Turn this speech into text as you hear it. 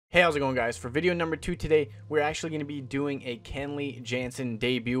Hey, how's it going, guys? For video number 2 today, we're actually going to be doing a Kenley Jansen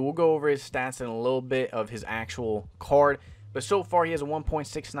debut. We'll go over his stats and a little bit of his actual card. But so far, he has a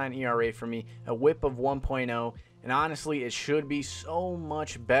 1.69 ERA for me, a whip of 1.0, and honestly, it should be so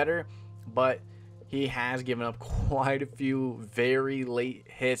much better, but he has given up quite a few very late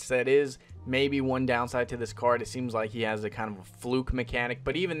hits. That is maybe one downside to this card. It seems like he has a kind of a fluke mechanic,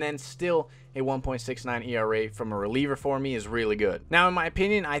 but even then, still a 1.69 ERA from a reliever for me is really good. Now, in my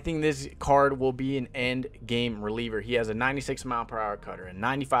opinion, I think this card will be an end game reliever. He has a 96 mile per hour cutter, a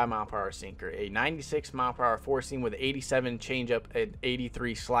 95 mile per hour sinker, a 96 mile per hour four seam with 87 changeup, an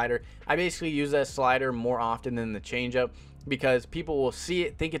 83 slider. I basically use that slider more often than the changeup because people will see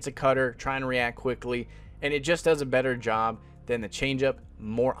it, think it's a cutter, try and react quickly, and it just does a better job than the changeup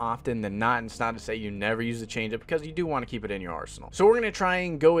more often than not. And it's not to say you never use the changeup, because you do want to keep it in your arsenal. So we're going to try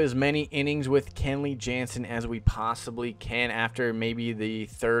and go as many innings with Kenley Jansen as we possibly can. After maybe the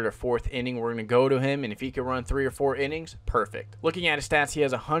 3rd or 4th inning, we're going to go to him, and if he can run 3 or 4 innings, perfect. Looking at his stats, he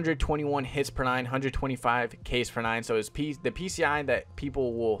has 121 hits per 9, 125 Ks per 9. So the PCI that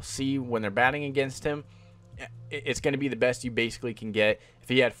people will see when they're batting against him, it's going to be the best you basically can get. If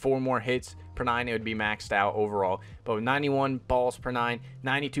he had 4 more hits per 9, it would be maxed out overall. But with 91 balls per 9,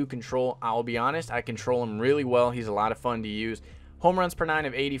 92 control, I'll be honest, I control him really well. He's a lot of fun to use. Home runs per 9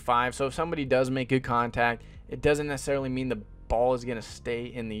 of 85. So if somebody does make good contact, it doesn't necessarily mean the ball is going to stay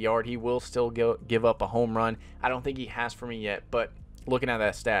in the yard. He will still give up a home run. I don't think he has for me yet, but looking at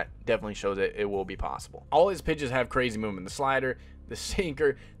that stat definitely shows that it will be possible. All his pitches have crazy movement. The slider, the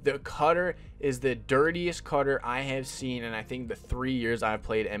sinker, the cutter is the dirtiest cutter I have seen in I think the 3 years I've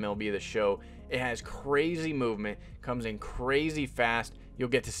played MLB The Show. It has crazy movement, comes in crazy fast. You'll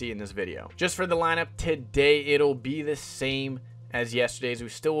get to see it in this video. Just for the lineup today, it'll be the same as yesterday's. We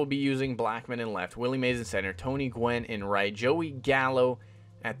still will be using Blackman in left, Willie Mays in center, Tony Gwynn in right, Joey Gallo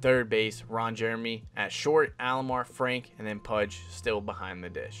at 3rd base, Ron Jeremy at short, Alomar, Frank, and then Pudge still behind the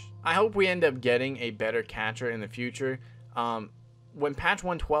dish. I hope we end up getting a better catcher in the future. When patch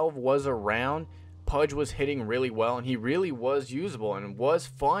 112 was around, Pudge was hitting really well, and he really was usable and was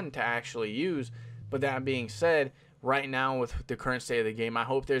fun to actually use. But that being said, right now with the current state of the game, I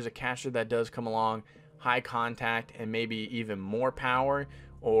hope there's a catcher that does come along, high contact and maybe even more power,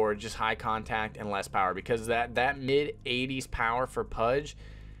 or just high contact and less power, because that mid-80s power for Pudge,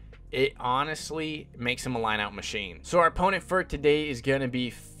 it honestly makes him a line-out machine. So our opponent for today is going to be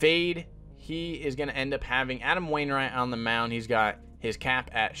Fade. He is going to end up having Adam Wainwright on the mound. He's got his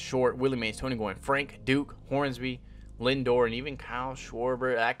cap at short, Willie Mays, Tony Gwynn, Frank, Duke, Hornsby, Lindor, and even Kyle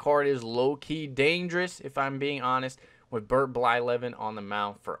Schwarber. That card is low-key dangerous, if I'm being honest, with Burt Blyleven on the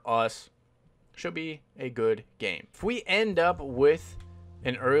mound for us. Should be a good game. If we end up with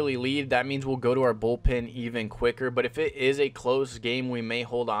an early lead, that means we'll go to our bullpen even quicker. But if it is a close game, we may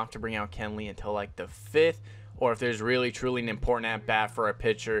hold off to bring out Kenley until like the 5th. Or if there's really truly an important at bat for our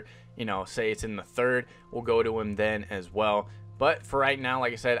pitcher, you know, say it's in the 3rd, we'll go to him then as well. But for right now,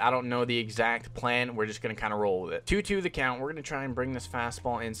 like I said, I don't know the exact plan. We're just going to kind of roll with it. 2-2 the count. We're going to try and bring this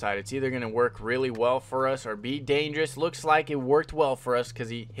fastball inside. It's either going to work really well for us or be dangerous. Looks like it worked well for us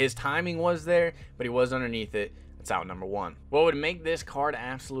because his timing was there, but he was underneath it. It's out number 1. What would make this card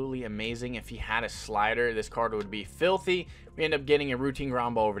absolutely amazing if he had a slider? This card would be filthy. We end up getting a routine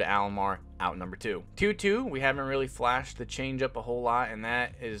ground ball over to Alomar, out number 2. 2-2. We haven't really flashed the changeup a whole lot, and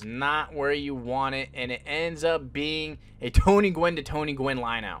that is not where you want it, and it ends up being a Tony Gwynn to Tony Gwynn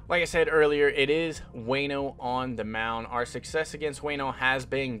lineout. Like I said earlier, it is Waino on the mound. Our success against Waino has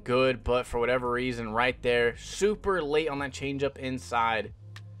been good, but for whatever reason, right there, super late on that changeup inside,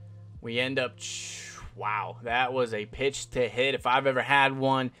 we end up... Wow, that was a pitch to hit if I've ever had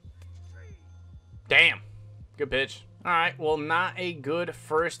one. Damn, good pitch. All right, well, not a good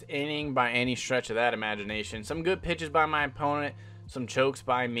first inning by any stretch of that imagination. Some good pitches by my opponent, some chokes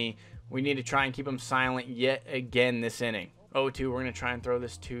by me. We need to try and keep them silent yet again this inning. 0-2, we're going to try and throw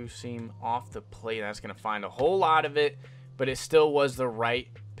this 2-seam off the plate. That's going to find a whole lot of it, but it still was the right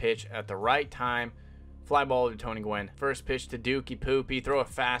pitch at the right time. Fly ball to Tony Gwynn. First pitch to Dookie Poopy. Throw a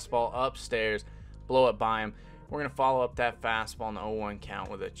fastball upstairs. Blow up by him. We're going to follow up that fastball in the 0-1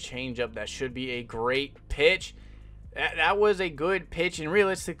 count with a changeup. That should be a great pitch. That was a good pitch, and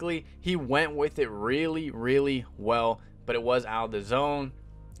realistically, he went with it really, really well, but it was out of the zone.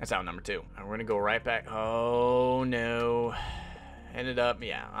 That's out number 2. And we're going to go right back. Oh, no. Ended up,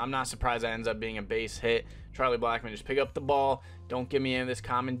 yeah, I'm not surprised that ends up being a base hit. Charlie Blackman, just pick up the ball. Don't give me any of this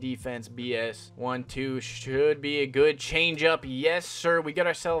common defense BS. 1-2 should be a good changeup. Yes, sir. We got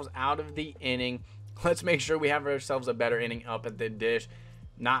ourselves out of the inning. Let's make sure we have ourselves a better inning up at the dish.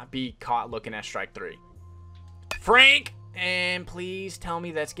 Not be caught looking at strike 3. Frank And please tell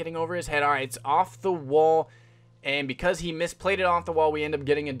me that's getting over his head. All right, it's off the wall. And because he misplayed it off the wall, we end up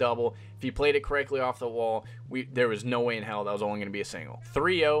getting a double. If he played it correctly off the wall, there was no way in hell that was only going to be a single.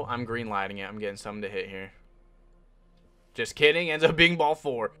 3-0, I'm green lighting it. I'm getting something to hit here. Just kidding. Ends up being ball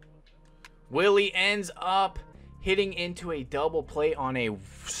 4. Willie ends up hitting into a double play on a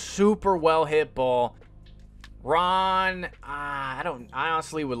super well hit ball. Ron, I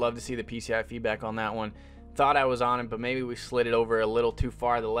honestly would love to see the PCI feedback on that one. Thought I was on it, but maybe we slid it over a little too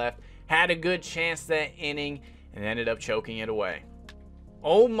far to the left. Had a good chance that inning and ended up choking it away.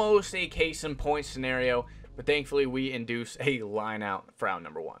 Almost a case in point scenario, but thankfully we induce a line out for out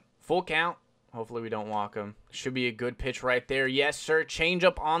number 1. Full count. Hopefully we don't walk him. Should be a good pitch right there. Yes, sir. Change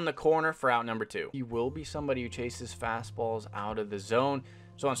up on the corner for out number 2. He will be somebody who chases fastballs out of the zone.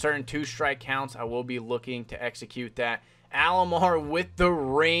 So on certain 2-strike counts, I will be looking to execute that. Alomar with the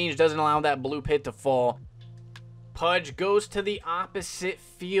range doesn't allow that blue pit to fall. Pudge goes to the opposite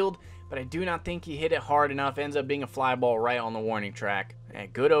field, but I do not think he hit it hard enough. Ends up being a fly ball right on the warning track.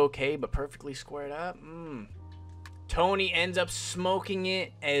 Good okay, but perfectly squared up. Tony ends up smoking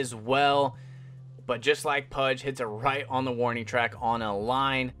it as well. But just like Pudge, hits it right on the warning track on a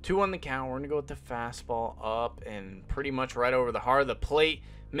line. 2 on the count. We're going to go with the fastball up and pretty much right over the heart of the plate.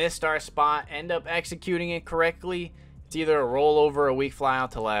 Missed our spot. End up executing it correctly. It's either a rollover or a weak fly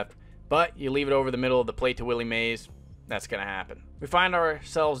out to left. But you leave it over the middle of the plate to Willie Mays. That's going to happen. We find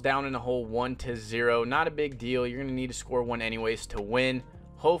ourselves down in the hole 1-0. Not a big deal. You're going to need to score 1 anyways to win.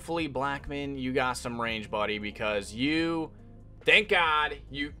 Hopefully, Blackman, you got some range, buddy, because thank God,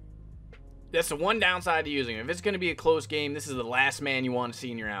 that's the one downside to using him. If it's going to be a close game, this is the last man you want to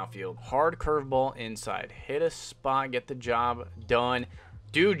see in your outfield. Hard curveball inside. Hit a spot, get the job done.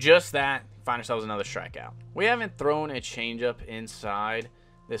 Do just that. Find ourselves another strikeout. We haven't thrown a changeup inside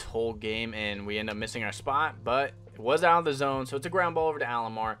this whole game, and we end up missing our spot, but it was out of the zone, so it's a ground ball over to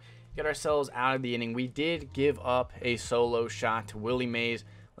Alomar. Get ourselves out of the inning. We did give up a solo shot to Willie Mays.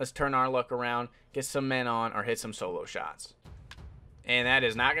 Let's turn our luck around, get some men on, or hit some solo shots. And that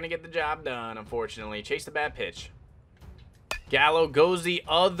is not going to get the job done, unfortunately. Chase the bad pitch. Gallo goes the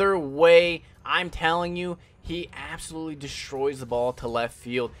other way. I'm telling you, he absolutely destroys the ball to left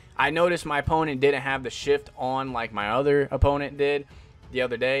field. I noticed my opponent didn't have the shift on like my other opponent did the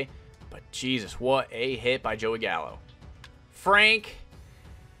other day. But Jesus, what a hit by Joey Gallo. Frank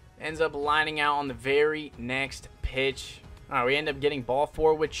ends up lining out on the very next pitch. All right, we end up getting ball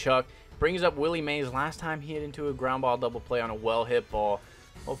 4 with Chuck. Brings up Willie Mays. Last time he hit into a ground ball double play on a well-hit ball.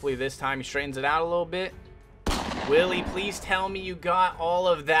 Hopefully this time he straightens it out a little bit. Willie, please tell me you got all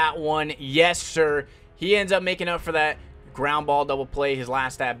of that one. Yes, sir. He ends up making up for that ground ball double play. His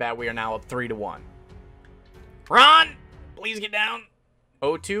last at-bat, we are now up 3-1. Ron, please get down.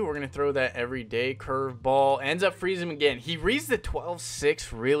 0-2, we're going to throw that everyday curveball. Ends up freezing him again. He reads the 12-6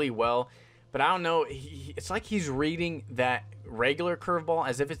 really well, but I don't know. It's like he's reading that regular curveball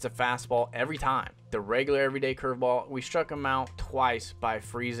as if it's a fastball every time. The regular everyday curveball, we struck him out twice by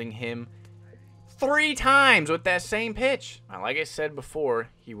freezing him 3 times with that same pitch. Now, like I said before,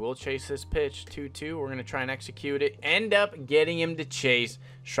 he will chase this pitch 2-2. We're going to try and execute it. End up getting him to chase.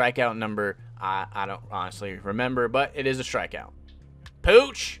 Strikeout number, I don't honestly remember, but it is a strikeout.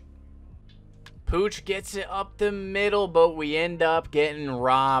 Pooch gets it up the middle, but we end up getting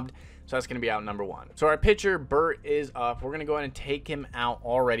robbed. So that's going to be out number 1. So our pitcher, Burt, is up. We're going to go ahead and take him out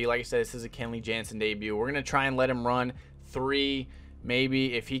already. Like I said, this is a Kenley Jansen debut. We're going to try and let him run 3,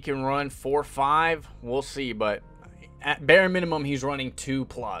 maybe. If he can run 4-5, we'll see. But at bare minimum, he's running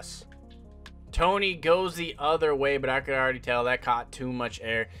 2+. Tony goes the other way, but I could already tell that caught too much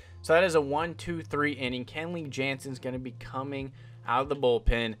air. So that is a 1-2-3 inning. Kenley Jansen's going to be coming out of the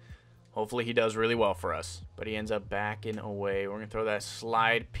bullpen. Hopefully he does really well for us. But he ends up backing away. We're going to throw that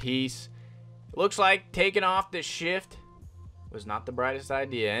slide piece. It looks like taking off the shift was not the brightest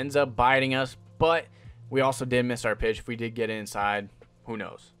idea. Ends up biting us. But we also did miss our pitch. If we did get inside, who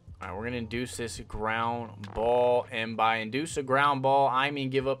knows? All right, we're going to induce this ground ball. And by induce a ground ball, I mean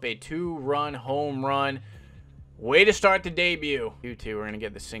give up a 2-run home run. Way to start the debut. 2-2. We're going to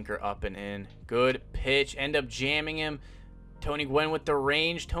get the sinker up and in. Good pitch. End up jamming him. Tony Gwynn with the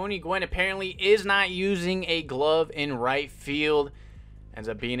range. Tony Gwynn apparently is not using a glove in right field. Ends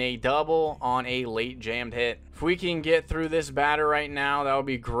up being a double on a late jammed hit. If we can get through this batter right now, that would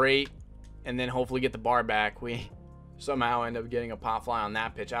be great. And then hopefully get the bar back. We somehow end up getting a pop fly on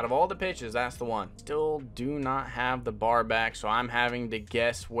that pitch. Out of all the pitches, that's the one. Still do not have the bar back, so I'm having to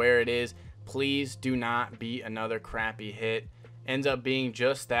guess where it is. Please do not be another crappy hit. Ends up being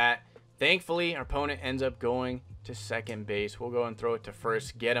just that. Thankfully, our opponent ends up going to second base. We'll go and throw it to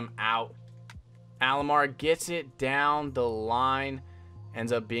first, get him out. Alomar gets it down the line.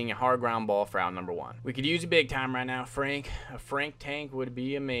 Ends up being a hard ground ball for out number 1. We could use a big time right now, Frank. A Frank tank would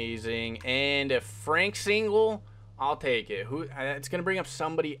be amazing. And a Frank single, I'll take it. It's going to bring up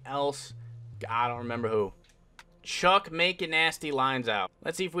somebody else. I don't remember who. Chuck, make it nasty, lines out.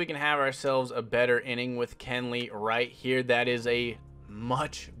 Let's see if we can have ourselves a better inning with Kenley right here. That is a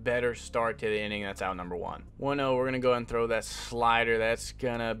much better start to the inning. That's out number 1. 1-0, we're going to go ahead and throw that slider. That's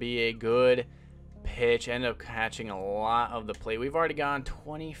going to be a good pitch. End up catching a lot of the plate. We've already gone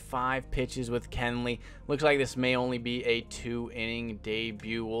 25 pitches with Kenley. Looks like this may only be a 2-inning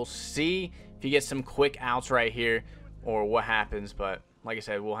debut. We'll see if he gets some quick outs right here or what happens, but like I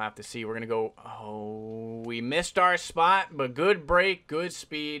said, we'll have to see. We're gonna go, oh, we missed our spot, but good break, good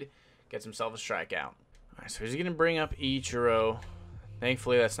speed, gets himself a strikeout. All right, so he's gonna bring up Ichiro.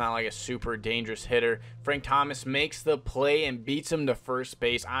 Thankfully, that's not like a super dangerous hitter. Frank Thomas makes the play and beats him to first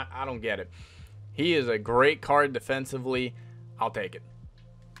base. I don't get it. He is a great card defensively. I'll take it.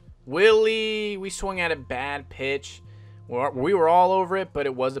 Willie, we swung at a bad pitch. We were all over it, but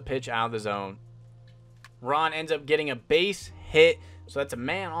it was a pitch out of the zone. Ron ends up getting a base hit, so that's a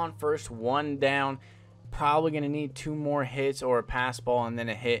man on first, 1 down. Probably going to need 2 more hits or a pass ball and then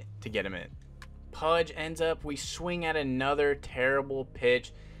a hit to get him in. Pudge ends up, we swing at another terrible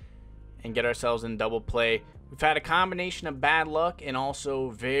pitch and get ourselves in double play. We've had a combination of bad luck and also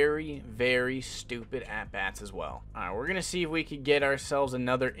very, very stupid at-bats as well. All right, we're going to see if we could get ourselves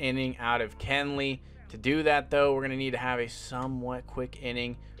another inning out of Kenley. To do that, though, we're going to need to have a somewhat quick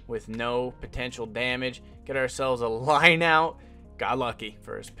inning with no potential damage. Get ourselves a line out. Got lucky.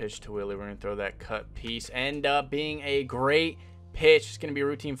 First pitch to Willie. We're going to throw that cut piece. End up being a great pitch. It's going to be a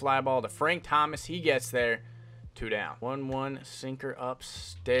routine fly ball to Frank Thomas. He gets there. 2 down. 1-1 sinker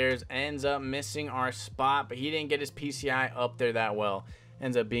upstairs. Ends up missing our spot, but he didn't get his PCI up there that well.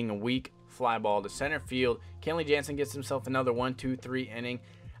 Ends up being a weak fly ball to center field. Kenley Jansen gets himself another 1-2-3 inning.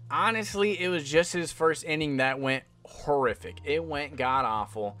 Honestly, it was just his first inning that went horrific. It went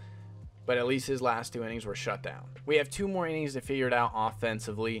god-awful, but at least his last 2 innings were shut down. We have 2 more innings to figure it out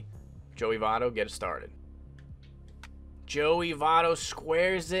offensively. Joey Votto, get it started. Joey Votto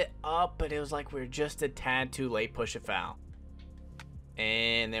squares it up, but it was like we were just a tad too late. Push a foul.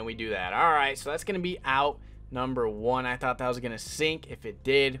 And then we do that. All right, so that's going to be out number 1. I thought that was going to sink. If it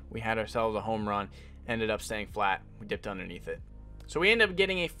did, we had ourselves a home run. Ended up staying flat. We dipped underneath it. So we end up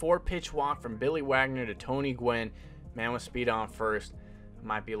getting a 4-pitch walk from Billy Wagner to Tony Gwynn. Man with speed on first.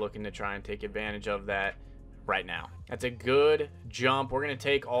 Might be looking to try and take advantage of that right now. That's a good jump. We're going to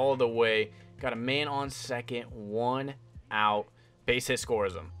take all the way. Got a man on second, 1 out. Base hit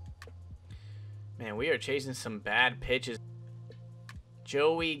scores him. Man, we are chasing some bad pitches.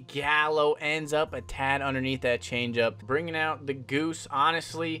 Joey Gallo ends up a tad underneath that changeup. Bringing out the Goose.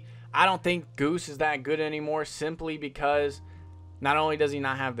 Honestly, I don't think Goose is that good anymore, simply because not only does he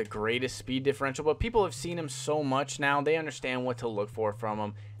not have the greatest speed differential, but people have seen him so much now, they understand what to look for from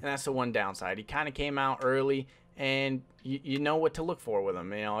him, and that's the one downside. He kind of came out early, and you know what to look for with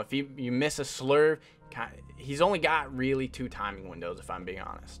him. You know, if you miss a slurve, he's only got really 2 timing windows, if I'm being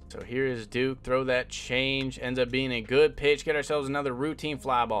honest. So here is Duke. Throw that change. Ends up being a good pitch. Get ourselves another routine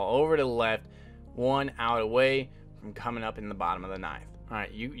fly ball over to the left. 1 out away from coming up in the bottom of the 9th. All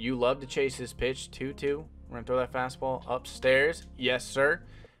right, you love to chase this pitch. 2-2. We're going to throw that fastball upstairs. Yes, sir.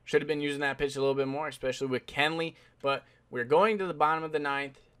 Should have been using that pitch a little bit more, especially with Kenley. But we're going to the bottom of the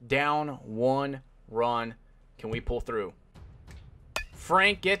 9th. Down 1 run. Can we pull through?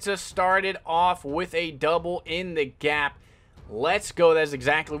 Frank gets us started off with a double in the gap. Let's go. That's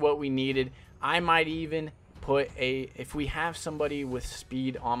exactly what we needed. I might even put if we have somebody with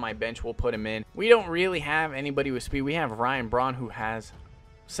speed on my bench, we'll put him in. We don't really have anybody with speed. We have Ryan Braun, who has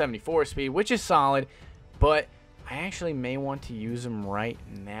 74 speed, which is solid, but I actually may want to use him right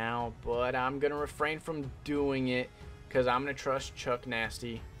now, but I'm going to refrain from doing it because I'm going to trust Chuck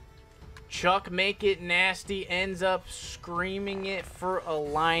Nasty. Chuck, make it nasty, ends up screaming it for a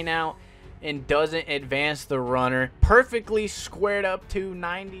line out and doesn't advance the runner. Perfectly squared up to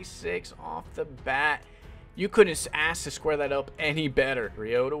 96 off the bat. You couldn't ask to square that up any better.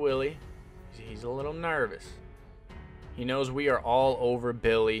 Rio to Willie. He's a little nervous. He knows we are all over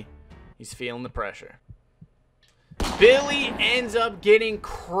Billy. He's feeling the pressure. Billy ends up getting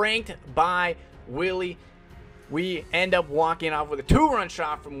cranked by Willie. We end up walking off with a 2-run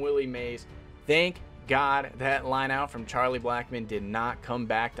shot from Willie Mays. Thank God that line out from Charlie Blackmon did not come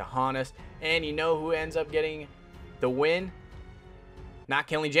back to haunt us. And you know who ends up getting the win? Not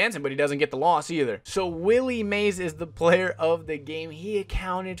Kenley Jansen, but he doesn't get the loss either. So Willie Mays is the player of the game. He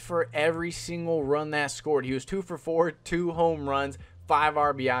accounted for every single run that scored. He was 2 for 4, 2 home runs, 5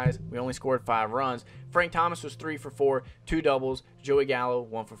 RBIs. We only scored 5 runs. Frank Thomas was 3 for 4, 2 doubles. Joey Gallo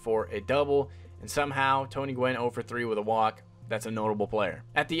 1 for 4, a double. And somehow Tony Gwynn 0 for 3 with a walk. That's a notable player.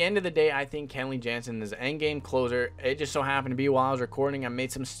 At the end of the day, I think Kenley Jansen is an endgame closer. It just so happened to be while I was recording, I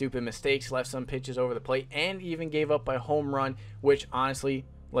made some stupid mistakes, left some pitches over the plate, and even gave up a home run, which honestly,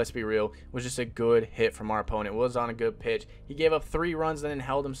 let's be real, was just a good hit from our opponent. It was on a good pitch. He gave up 3 runs and then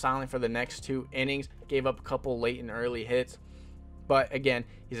held him silent for the next 2 innings. Gave up a couple late and early hits. But again,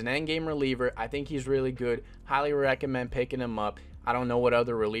 he's an endgame reliever. I think he's really good. Highly recommend picking him up. I don't know what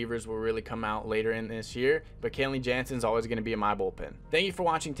other relievers will really come out later in this year, but Kenley Jansen's always going to be in my bullpen. Thank you for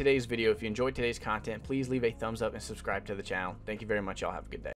watching today's video. If you enjoyed today's content, please leave a thumbs up and subscribe to the channel. Thank you very much. Y'all have a good day.